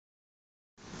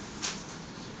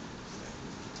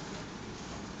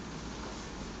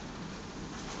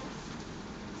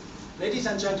Ladies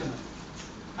and gentlemen,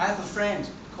 I have a friend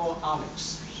called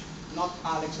Alex, not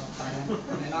Alex of Thailand,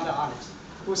 but another Alex,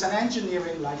 who's an engineer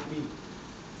like me.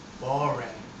 Boring.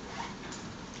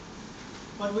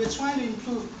 But we're trying to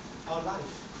improve our life.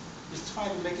 We're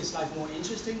trying to make his life more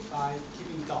interesting by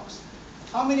keeping dogs.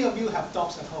 How many of you have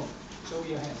dogs at home? Show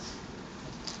your hands.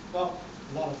 Well,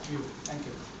 a lot of you. Thank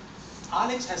you.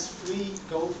 Alex has 3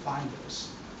 gold finders,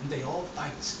 and they all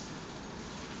bite.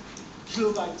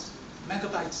 Kilobytes,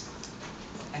 megabytes,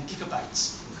 and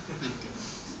gigabytes.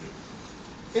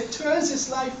 It turns his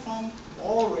life from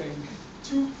boring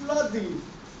to bloody.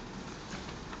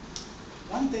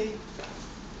 One day,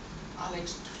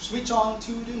 Alex switched on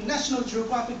to the National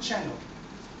Geographic channel.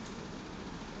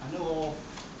 I know all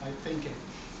by thinking.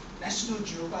 National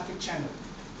Geographic channel.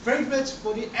 Favorite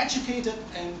for the educated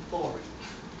and boring.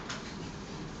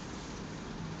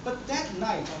 But on that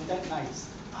night,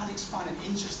 Alex found an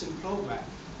interesting program.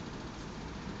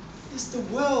 It's the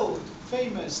world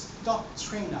famous dog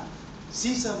trainer,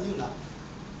 Caesar Miller,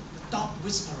 the dog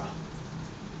whisperer.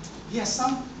 He has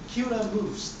some killer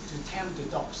moves to tame the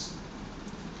dogs.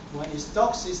 When his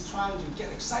dogs is trying to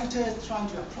get excited, trying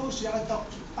to approach the other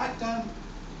dog to bite them,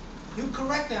 he'll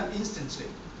correct them instantly.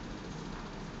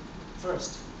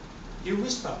 First, he'll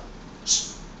whisper,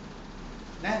 shh.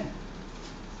 Then,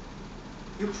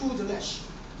 he'll pull the leash.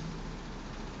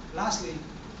 Lastly,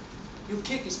 he'll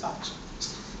kick his butt.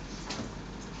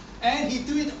 And he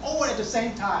do it all at the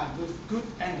same time with good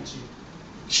energy.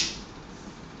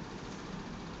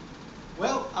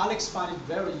 Well, Alex finds it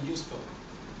very useful.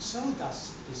 So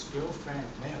does his girlfriend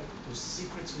Mary, who's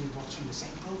secretly watching the same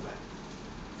program.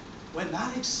 When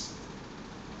Alex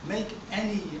make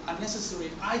any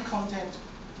unnecessary eye contact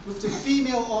with the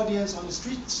female audience on the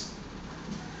streets,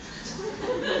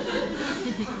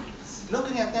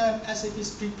 looking at them as if he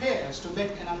prepares to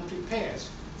make an unprepared,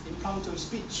 impromptu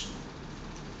speech,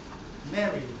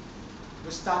 Mary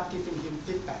will start giving him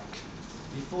feedback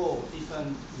before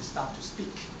even he start to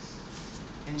speak.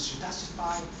 And she does it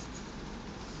by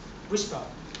whisper,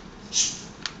 shh,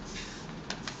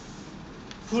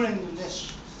 pulling the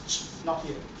leash, shh, not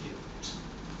here,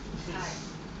 here. Hi.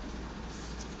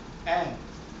 And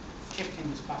kicking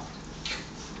his butt.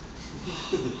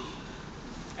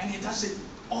 And he does it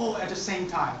all at the same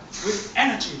time with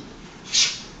energy.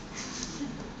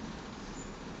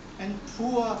 And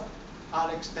poor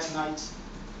Alex that night,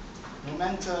 no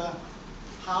matter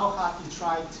how hard he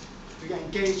tried to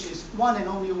engage his one and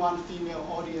only one female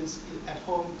audience at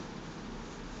home,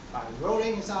 by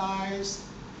rolling his eyes,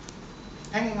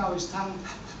 hanging out his tongue,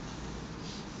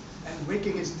 and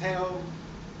wagging his tail,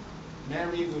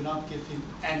 Mary will not give him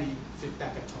any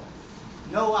feedback at all.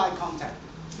 No eye contact,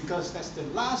 because that's the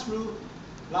last rule,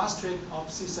 last trick of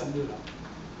Caesar Miller.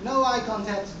 No eye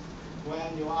contact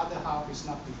when your other half is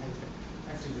not behaving.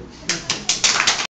 Back to you.